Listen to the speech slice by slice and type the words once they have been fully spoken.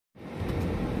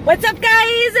What's up,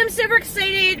 guys? I'm super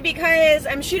excited because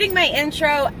I'm shooting my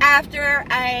intro after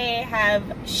I have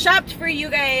shopped for you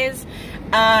guys.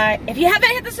 If you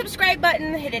haven't hit the subscribe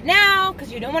button, hit it now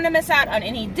because you don't want to miss out on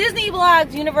any Disney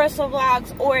vlogs, Universal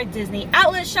vlogs, or Disney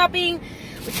outlet shopping,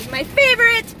 which is my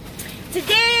favorite.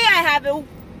 Today I have a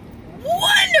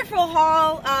wonderful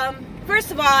haul. First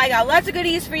of all, I got lots of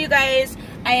goodies for you guys.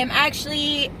 I am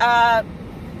actually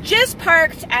just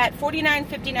parked at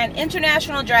 4959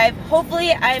 International Drive. Hopefully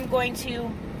I'm going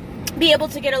to be able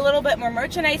to get a little bit more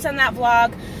merchandise on that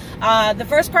vlog. The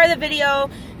first part of the video,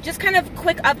 just kind of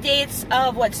quick updates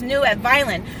of what's new at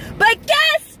LizLinen. But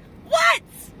guess what?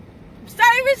 I'm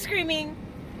sorry for screaming,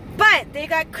 but they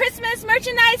got Christmas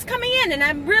merchandise coming in, and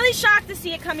I'm really shocked to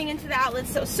see it coming into the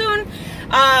outlets so soon.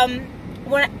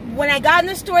 When I got in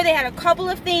the store, they had a couple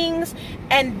of things,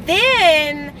 and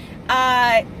then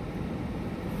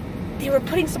they were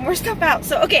putting some more stuff out.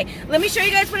 So, okay, let me show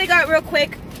you guys what I got real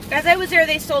quick. As I was there,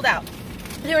 they sold out.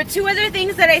 There were two other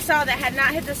things that I saw that had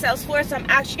not hit the sales floor, so I'm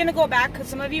actually going to go back because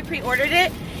some of you pre-ordered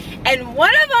it. And one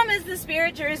of them is the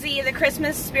Spirit jersey, the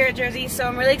Christmas Spirit jersey, so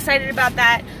I'm really excited about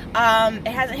that.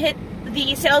 It hasn't hit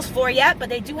the sales floor yet, but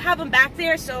they do have them back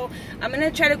there, so I'm going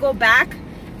to try to go back.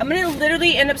 I'm going to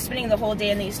literally end up spending the whole day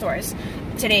in these stores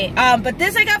today. But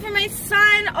this I got for my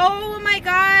son. Oh my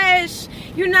gosh.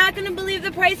 You're not going to believe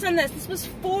the price on this. This was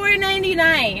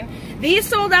 $4.99. These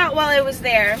sold out while I was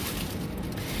there.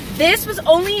 This was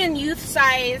only in youth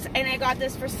size, and I got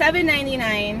this for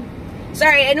 $7.99.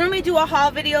 Sorry, I normally do a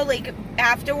haul video like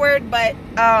afterward, but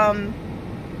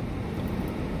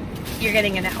you're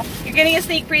getting it now. You're getting a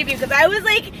sneak preview because I was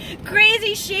like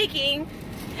crazy shaking.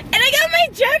 And I got my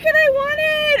jacket I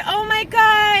wanted. Oh my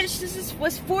gosh, this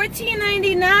was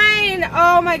 $14.99.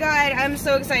 Oh my god, I'm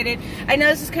so excited. I know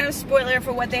this is kind of spoiler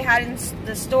for what they had in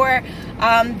the store.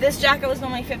 This jacket was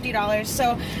only $50,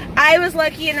 so I was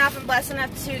lucky enough and blessed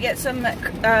enough to get some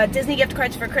Disney gift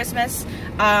cards for Christmas.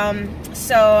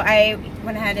 So I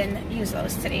went ahead and used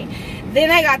those today.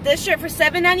 Then I got this shirt for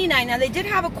 $7.99. Now they did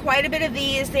have quite a bit of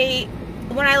these.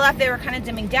 When I left, they were kind of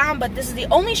dimming down, but this is the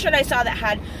only shirt I saw that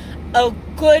had a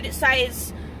good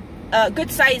size,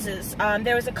 good sizes.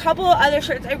 There was a couple other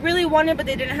shirts I really wanted, but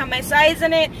they didn't have my size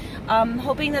in it.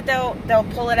 Hoping that they'll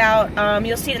pull it out.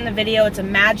 You'll see it in the video. It's a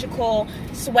magical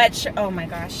sweatshirt. Oh my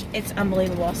gosh, it's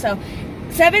unbelievable. So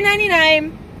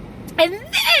 $7.99, and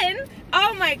then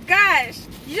oh my gosh,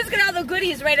 you just get all the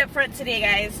goodies right up front today,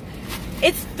 guys.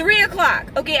 It's 3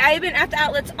 o'clock. Okay, I've been at the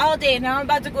outlets all day. Now I'm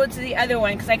about to go to the other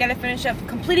one because I got to finish up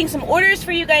completing some orders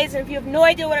for you guys. And if you have no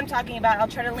idea what I'm talking about, I'll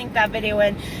try to link that video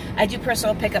in. I do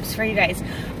personal pickups for you guys.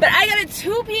 But I got a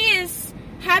two-piece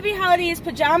Happy Holidays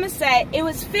pajama set. It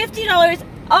was $50.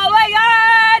 Oh my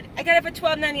god! I got it for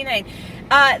 $12.99.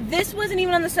 This wasn't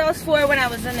even on the sales floor when I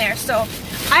was in there. So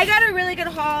I got a really good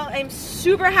haul. I'm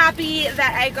super happy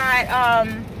that I got,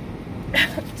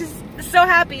 just so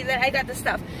happy that I got this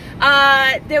stuff.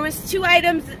 There was two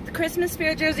items, the Christmas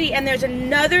Spirit jersey, and there's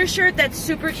another shirt that's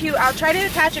super cute. I'll try to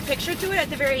attach a picture to it at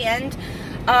the very end.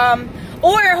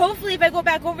 Or hopefully if I go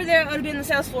back over there, it'll be in the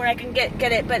sales floor and I can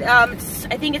get it. But I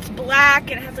think it's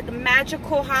black and it has like a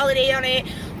magical holiday on it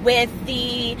with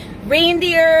the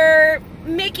reindeer,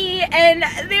 Mickey, and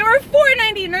they were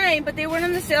 $4.99, but they weren't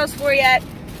on the sales floor yet.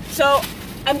 So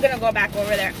I'm gonna go back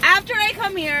over there. After I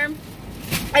come here,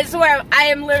 I swear, I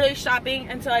am literally shopping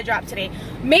until I drop today.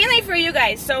 Mainly for you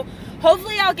guys. So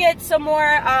hopefully I'll get some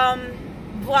more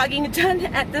vlogging done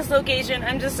at this location.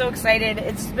 I'm just so excited.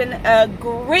 It's been a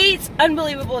great,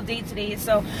 unbelievable day today.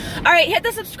 So, alright, hit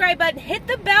the subscribe button. Hit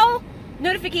the bell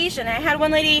notification. I had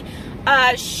one lady,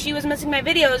 she was missing my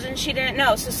videos and she didn't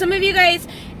know. So some of you guys,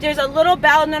 there's a little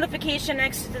bell notification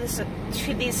next to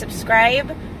the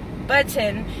subscribe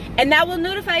button, and that will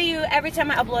notify you every time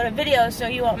I upload a video so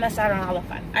you won't miss out on all the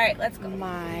fun. Alright, let's go.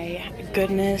 My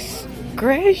goodness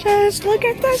gracious, look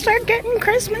at this. They're getting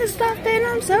Christmas stuff in.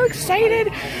 I'm so excited.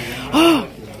 Oh,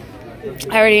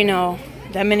 I already know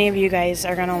that many of you guys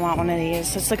are gonna want one of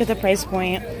these. Let's look at the price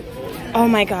point. Oh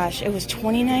my gosh, it was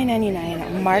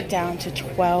 $29.99 marked down to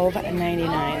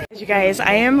 $12.99. You guys,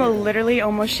 I am literally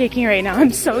almost shaking right now.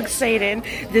 I'm so excited.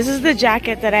 This is the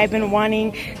jacket that I've been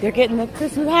wanting. They're getting the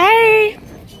Christmas. Hey!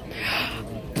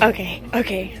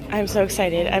 Okay, I'm so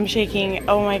excited. I'm shaking.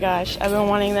 Oh my gosh, I've been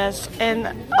wanting this, and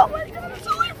oh my god, it's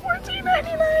only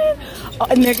 $14.99. Oh,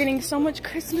 and they're getting so much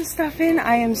Christmas stuff in.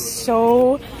 I am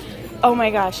so, oh my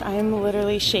gosh, I am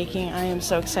literally shaking. I am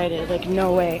so excited, like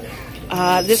no way.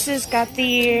 This has got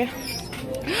the,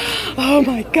 oh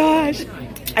my gosh,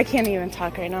 I can't even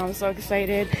talk right now. I'm so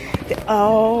excited.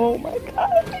 Oh my god,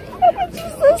 what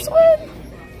is this one?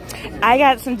 I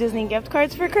got some Disney gift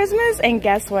cards for Christmas, and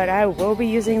guess what? I will be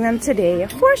using them today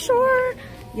for sure.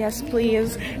 Yes,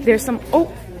 please. There's some,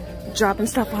 oh, dropping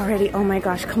stuff already. Oh my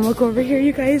gosh, come look over here,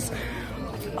 you guys.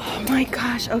 Oh my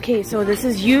gosh. Okay, so this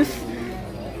is youth.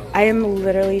 I am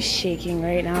literally shaking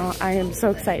right now. I am so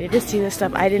excited to see this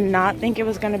stuff. I did not think it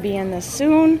was going to be in this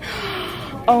soon.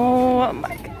 Oh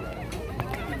my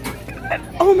god.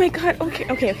 Oh my god.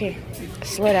 Okay.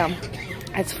 Slow down.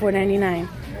 It's $4.99.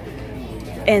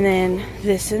 And then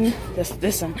this one is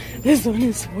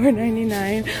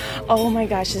 $4.99. Oh my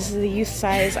gosh, this is the youth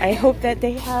size. I hope that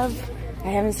they have, I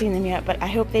haven't seen them yet, but I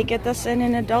hope they get this in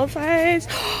an adult size.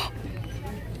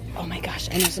 Oh my gosh,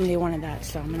 I know somebody wanted that,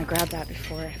 so I'm gonna grab that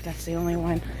before, if that's the only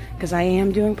one, because I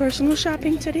am doing personal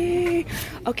shopping today.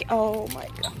 Okay, oh my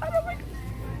god.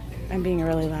 I'm being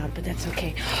really loud, but that's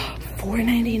okay.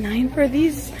 $4.99 for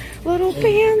these little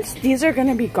pants. These are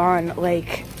gonna be gone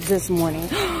like this morning.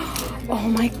 Oh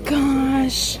my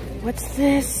gosh, what's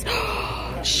this?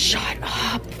 Shut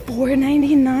up,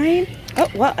 $4.99? Oh,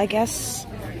 well, I guess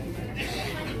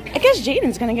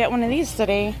Jaden's gonna get one of these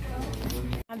today.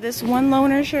 This one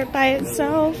loner shirt by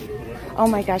itself. Oh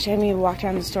my gosh, I haven't even walked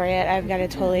around the store yet. I've got to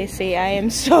totally see. I am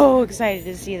so excited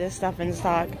to see this stuff in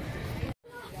stock.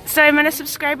 So I'm a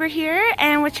subscriber here,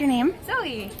 and what's your name?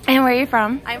 Zoe. And where are you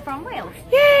from? I'm from Wales.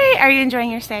 Yay! Are you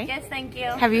enjoying your stay? Yes, thank you.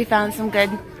 Have you found some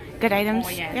good items? Oh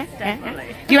yes, yeah? definitely.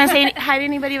 Yeah. Do you want to say hi to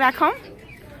anybody back home?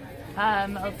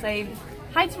 I'll say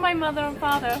hi to my mother and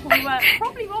father, who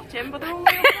probably watching, but they're all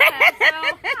way over there, so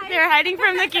hi. They're hiding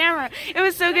from the camera. It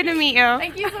was so good to meet you.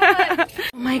 Thank you so much.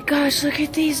 Oh my gosh, look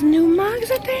at these new mugs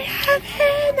that they have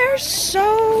in. They're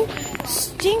so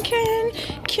stinking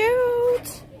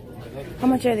cute. How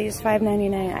much are these?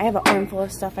 $5.99. I have an armful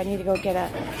of stuff I need to go get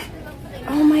at.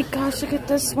 Oh my gosh, look at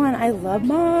this one. I love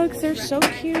mugs. They're so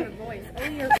cute.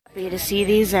 Happy to see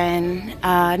these, and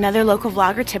another local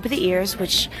vlogger, Tip of the Ears,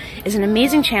 which is an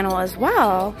amazing channel as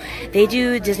well. They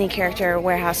do Disney character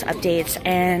warehouse updates,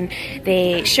 and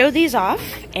they show these off,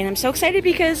 and I'm so excited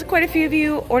because quite a few of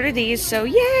you ordered these, so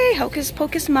yay, Hocus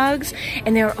Pocus mugs,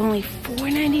 and they were only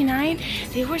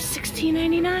 $4.99. They were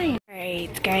 $16.99.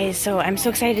 Alright guys, so I'm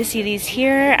so excited to see these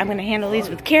here. I'm going to handle these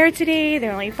with care today.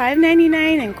 They're only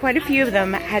 $5.99, and quite a few of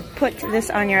them had put this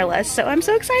on your list, so I'm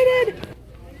so excited.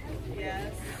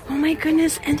 Oh my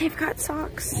goodness, and they've got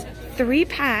socks.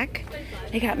 3-pack.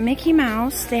 They got Mickey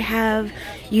Mouse. They have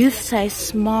youth size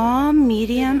small,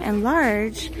 medium, and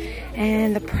large.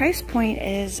 And the price point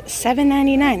is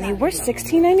 $7.99. They were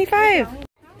 $16.95.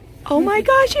 Oh my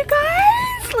gosh, you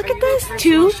guys! Look at this.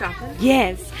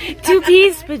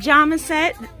 Two-piece pajama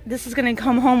set. This is gonna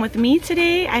come home with me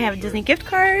today. I have a Disney gift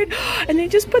card, and they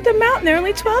just put them out, and they're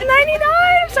only $12.99.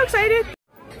 I'm so excited.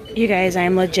 You guys,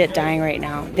 I'm legit dying right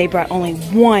now. They brought only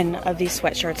one of these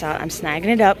sweatshirts out. I'm snagging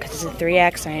it up because it's a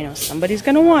 3X. I know somebody's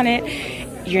going to want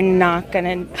it. You're not going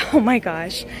to... Oh my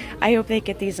gosh. I hope they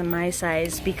get these in my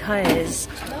size because...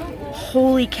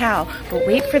 Holy cow. But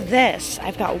wait for this.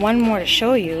 I've got one more to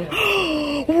show you.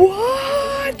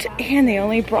 What? And they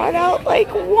only brought out like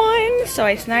one. So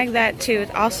I snagged that too.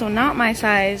 It's also not my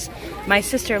size. My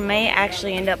sister may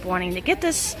actually end up wanting to get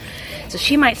this. So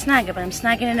she might snag it, but I'm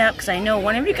snagging it up because I know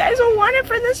one of you guys will want it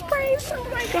for this price. Oh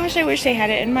my gosh, I wish they had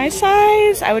it in my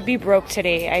size. I would be broke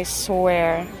today, I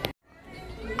swear.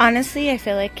 Honestly, I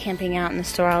feel like camping out in the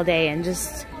store all day and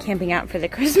just camping out for the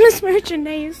Christmas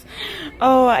merchandise.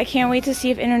 Oh, I can't wait to see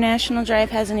if International Drive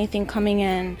has anything coming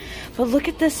in. But look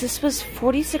at this. This was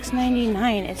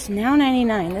 $46.99. It's now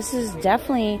 $99. This is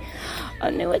definitely a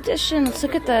new addition. Let's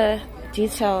look at the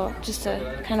detail. Just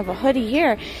a kind of a hoodie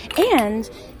here. And...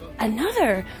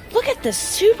 another, look at this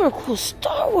super cool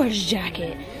Star Wars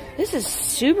jacket. This is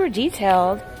super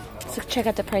detailed. Let's check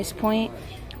out the price point.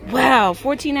 Wow,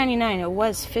 $14.99. It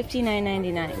was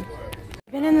 $59.99.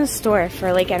 I've been in the store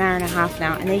for like an hour and a half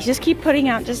now, and they just keep putting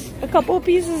out just a couple of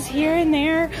pieces here and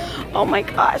there. Oh my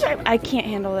gosh, I can't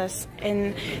handle this.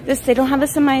 And this, they don't have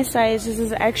this in my size. This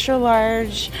is extra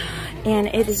large.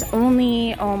 And it is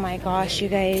only, oh my gosh, you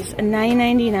guys,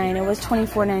 $9.99. It was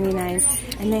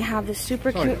 $24.99. And they have the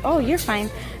super cute, oh, you're fine.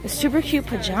 The super cute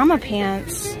pajama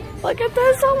pants. Look at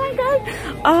this, oh my god.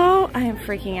 Oh, I am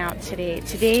freaking out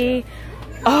today.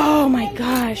 Oh my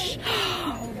gosh.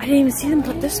 I didn't even see them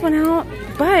put this one out.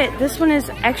 But this one is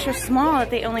extra small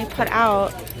that they only put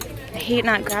out. I hate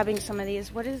not grabbing some of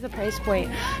these. What is the price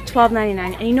point?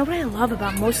 $12.99. And you know what I love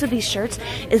about most of these shirts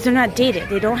is they're not dated.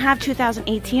 They don't have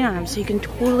 2018 on them, so you can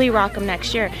totally rock them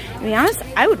next year. To be honest,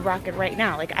 I would rock it right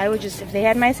now. Like, I would just, if they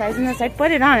had my size in this, I'd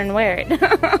put it on and wear it.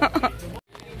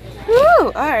 Woo!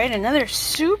 Alright, another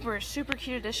super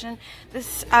cute edition.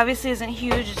 This obviously isn't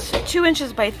huge. It's 2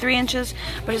 inches by 3 inches,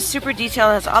 but it's super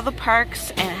detailed. It has all the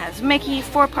parks, and it has Mickey,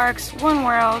 4 parks, 1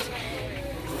 world,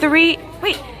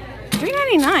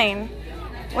 $3.99.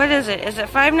 What is it? Is it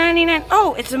 $5.99?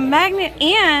 Oh, it's a magnet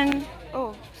and...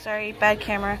 Oh, sorry, bad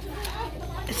camera.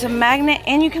 It's a magnet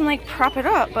and you can like prop it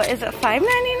up, but is it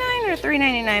 $5.99 or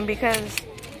 $3.99? Because...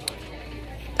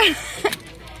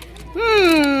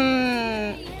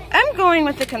 I'm going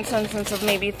with the consensus of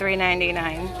maybe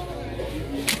 $3.99.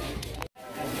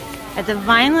 At the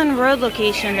Vineland Road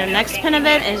location, their next pin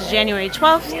event is January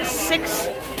 12th,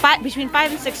 between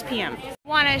 5 and 6 p.m. I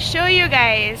want to show you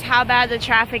guys how bad the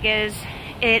traffic is.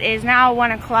 It is now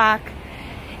 1 o'clock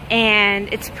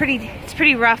and it's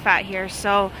pretty rough out here.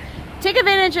 So take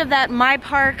advantage of that My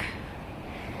Park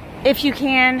if you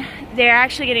can. They're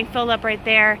actually getting filled up right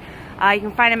there. You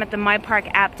can find them at the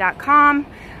myparkapp.com.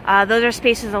 Those are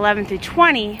spaces 11 through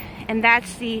 20, and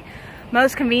that's the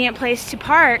most convenient place to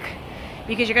park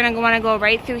because you're going to want to go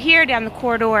right through here, down the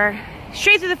corridor,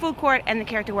 straight through the food court, and the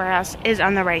character warehouse is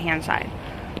on the right-hand side.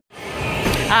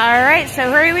 Alright,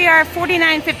 so here we are,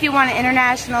 4951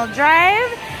 International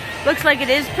Drive. Looks like it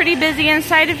is pretty busy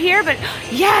inside of here, but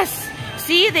yes!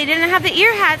 See, they didn't have the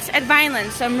ear hats at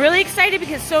Vineland, so I'm really excited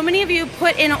because so many of you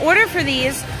put in an order for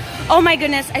these. Oh my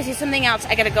goodness, I see something else.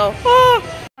 I gotta go. Oh.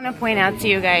 I want to point out to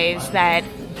you guys that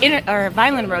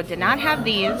Vineland Road did not have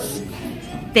these.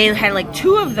 They had like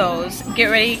 2 of those. Get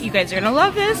ready, you guys are gonna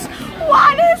love this.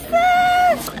 What is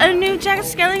this? A new Jack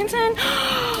Skellington?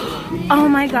 Oh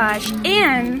my gosh.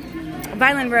 And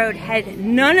Vineland Road had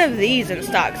none of these in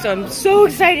stock, so I'm so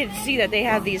excited to see that they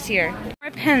have these here.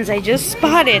 More pins I just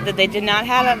spotted that they did not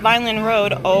have at Vineland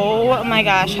Road. Oh my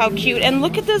gosh, how cute. And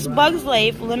look at this Bugs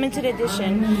Life limited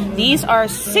edition. These are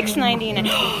 $6.99.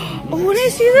 Oh, and I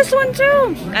see this one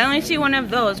too. I only see one of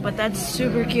those, but that's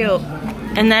super cute.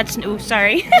 And that's new,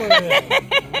 sorry.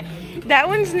 That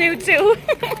one's new too.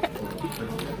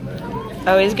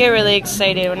 I always get really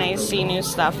excited when I see new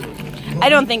stuff. I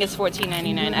don't think it's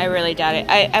 $14.99. I really doubt it.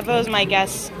 If it was my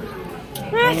guess,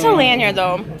 it's a lanyard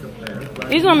though.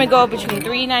 These normally go between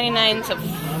 $3.99 to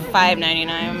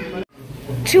 $5.99.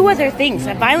 2 other things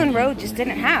that Vineland Road just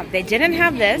didn't have. They didn't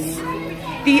have this.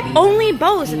 The only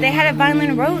bows that they had at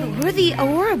Vineland Road were the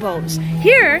Aurora bows.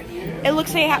 Here, it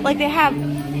looks like they have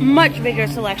much bigger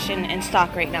selection in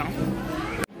stock right now.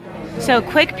 So,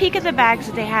 quick peek at the bags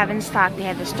that they have in stock. They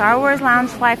have the Star Wars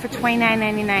Loungefly for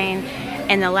 $29.99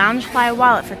 and the Loungefly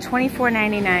wallet for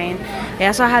 $24.99. They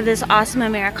also have this awesome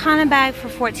Americana bag for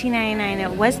 $14.99.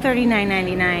 It was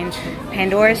 $39.99.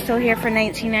 Pandora's still here for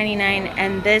 $19.99,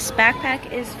 and this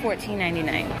backpack is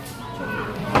 $14.99.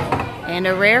 And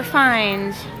a rare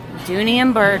find, Dooney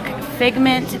and Burke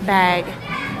Figment bag.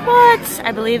 What?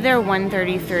 I believe they're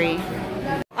 $133.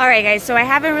 Alright guys, so I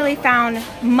haven't really found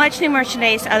much new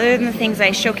merchandise other than the things I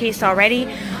showcased already.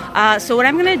 So what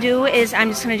I'm going to do is I'm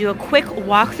just going to do a quick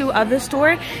walkthrough of the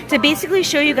store to basically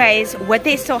show you guys what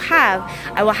they still have.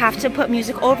 I will have to put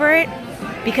music over it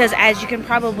because as you can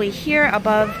probably hear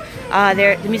above,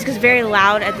 the music is very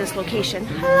loud at this location.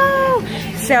 Hello!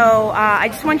 So I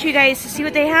just want you guys to see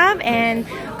what they have and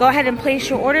go ahead and place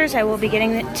your orders. I will be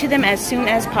getting to them as soon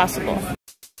as possible.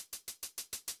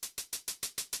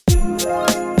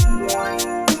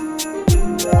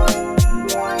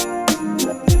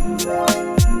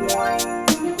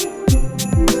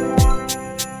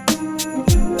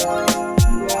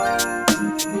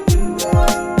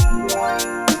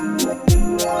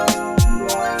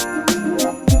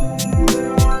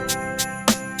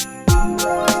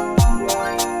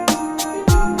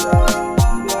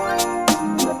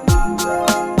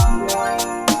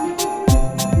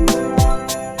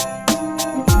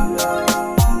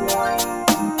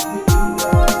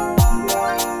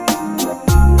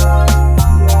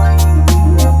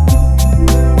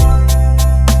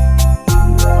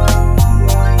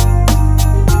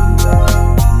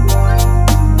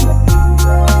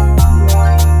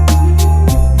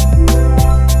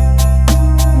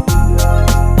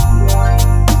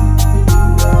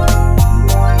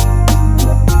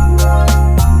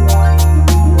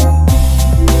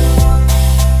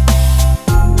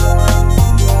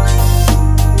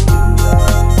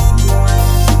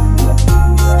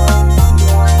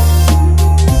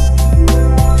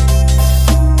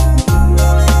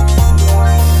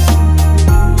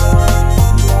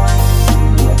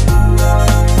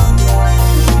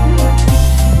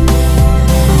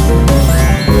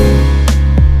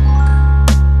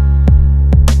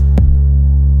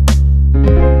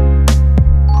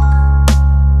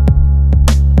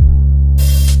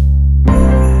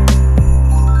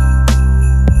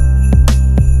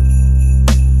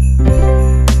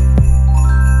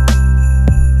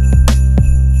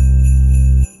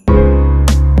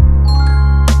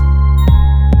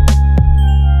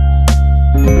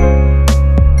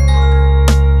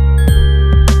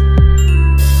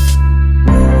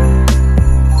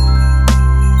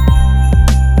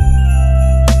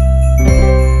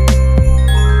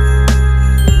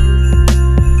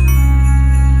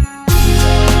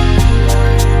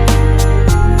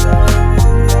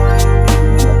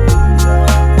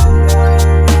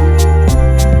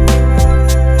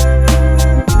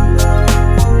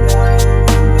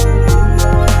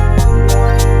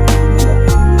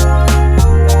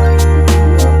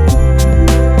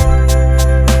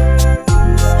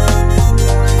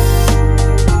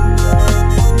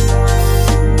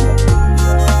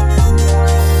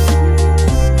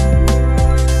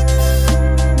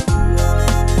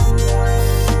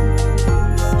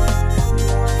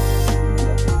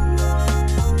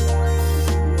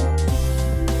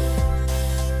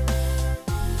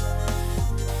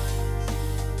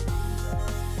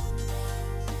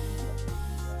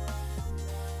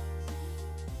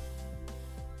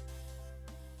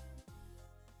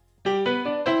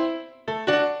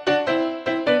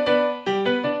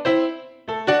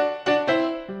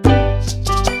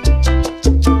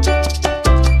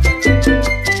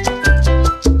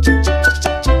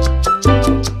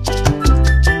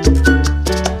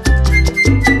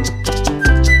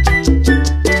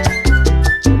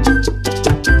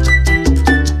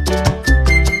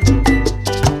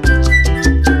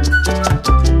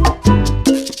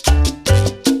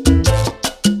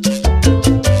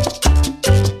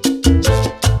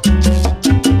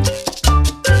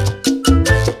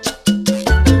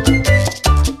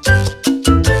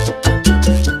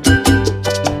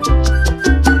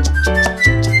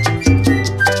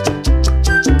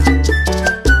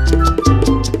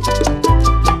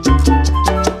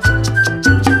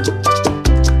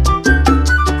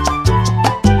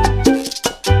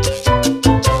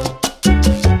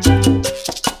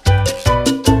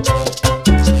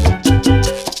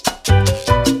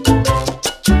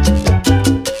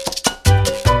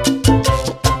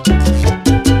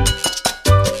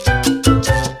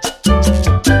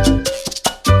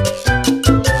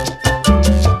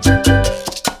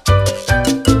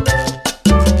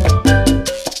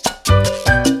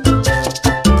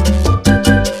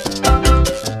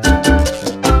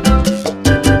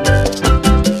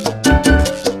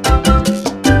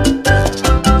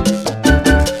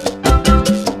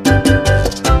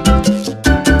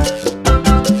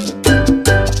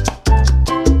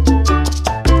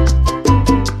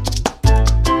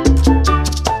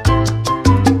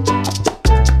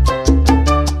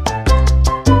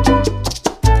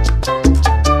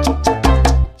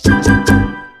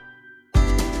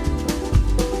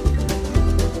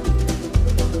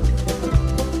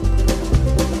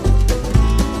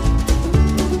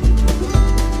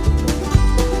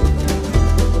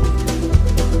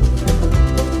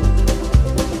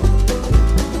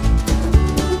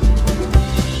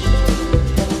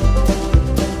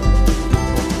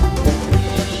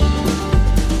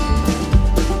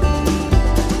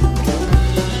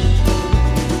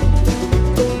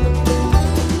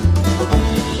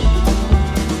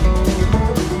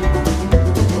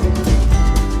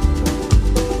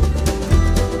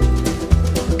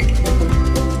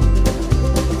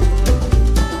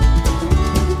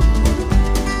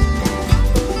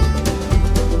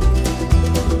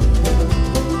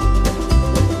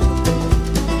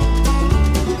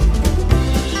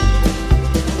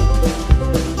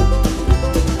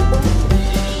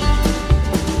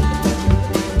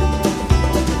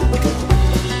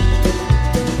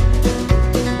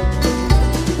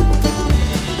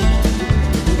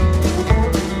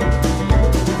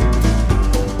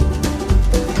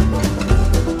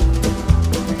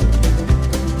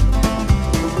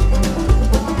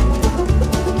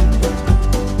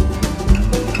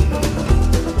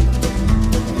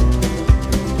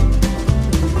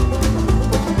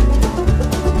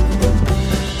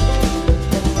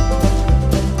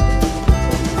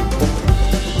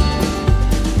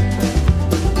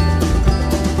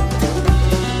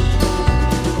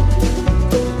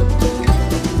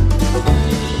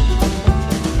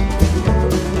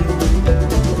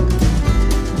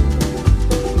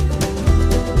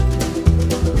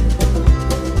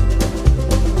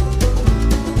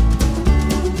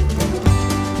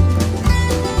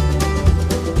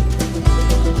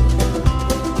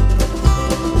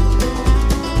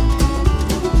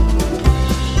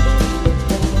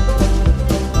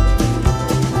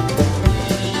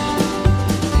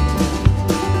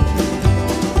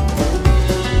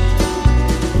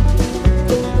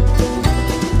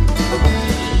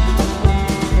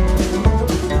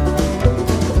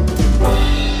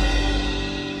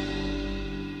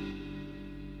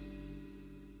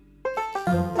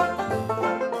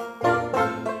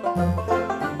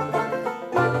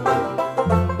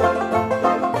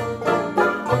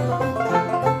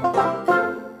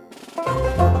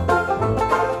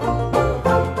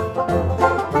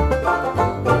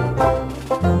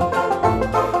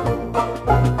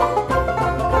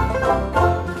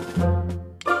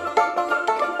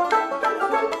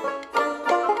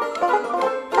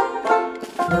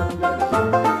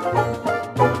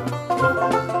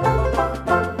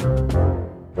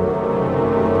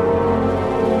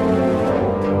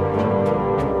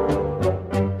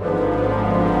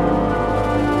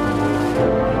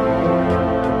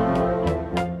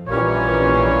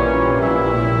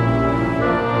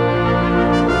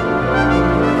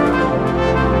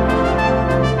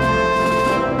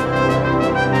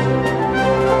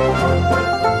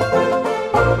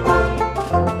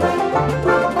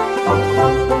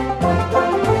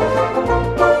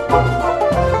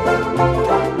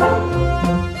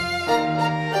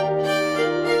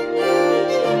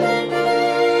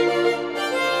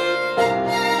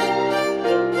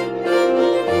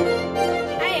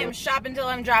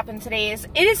 happened today is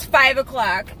it is 5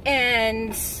 o'clock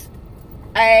and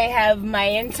I have my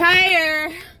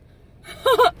entire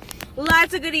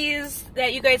lots of goodies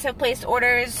that you guys have placed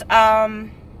orders.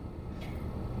 I'm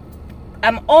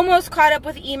almost caught up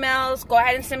with emails. Go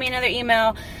ahead and send me another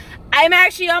email. I'm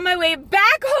actually on my way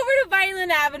back over to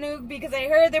Vineland Avenue because I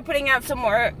heard they're putting out some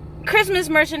more Christmas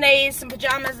merchandise, some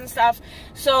pajamas and stuff.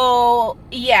 So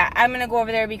yeah, I'm gonna go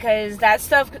over there because that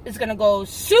stuff is gonna go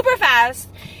super fast.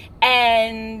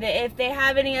 And if they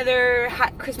have any other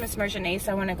hot Christmas merchandise,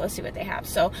 I want to go see what they have.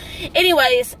 So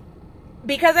anyways,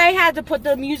 because I had to put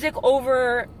the music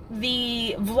over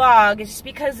the vlog, it's just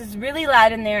because it's really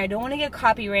loud in there. I don't want to get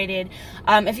copyrighted.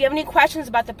 If you have any questions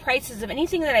about the prices of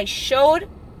anything that I showed,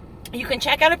 you can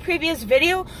check out a previous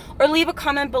video or leave a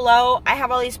comment below. I have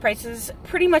all these prices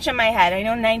pretty much in my head. I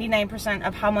know 99%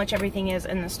 of how much everything is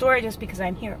in the store just because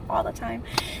I'm here all the time.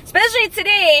 Especially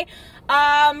today.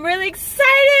 I'm really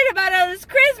excited about all this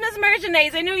Christmas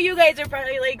merchandise. I know you guys are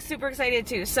probably like super excited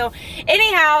too. So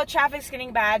anyhow, traffic's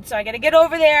getting bad, so I gotta get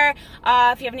over there.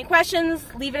 If you have any questions,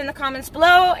 leave it in the comments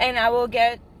below and I will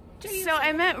get to you. So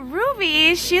I met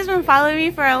Ruby. She's been following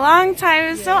me for a long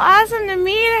time. It's so awesome to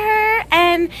meet her,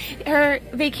 and her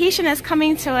vacation is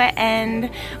coming to an end.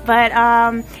 But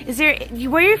is there,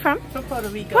 where are you from? From Puerto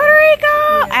Rico. Puerto Rico!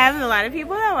 Yeah. I have a lot of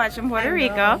people that watch from Puerto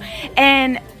Rico.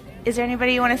 And is there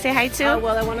anybody you want to say hi to?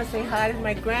 Well, I want to say hi to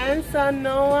my grandson,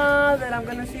 Noah, that I'm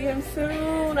going to see him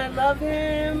soon. I love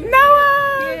him.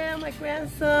 Noah! Yeah, my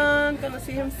grandson. Going to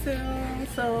see him soon.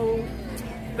 So,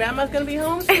 Grandma's going to be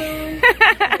home soon.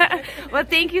 Well,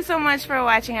 thank you so much for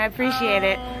watching. I appreciate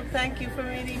it. Thank you for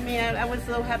meeting me. I was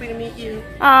so happy to meet you.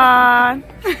 Aww.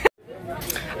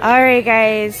 Alright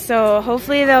guys, so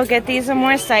hopefully they'll get these in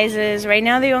more sizes. Right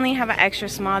now they only have an extra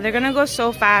small. They're gonna go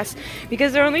so fast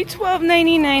because they're only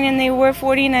 $12.99 and they were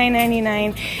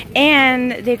 $49.99.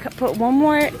 And they put one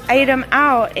more item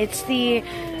out. It's the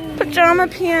pajama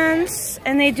pants,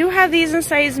 and they do have these in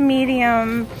size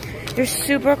medium. They're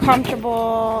super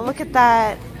comfortable. Look at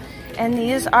that. And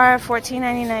these are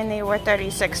 $14.99. They were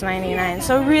 $36.99.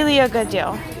 So really a good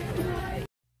deal.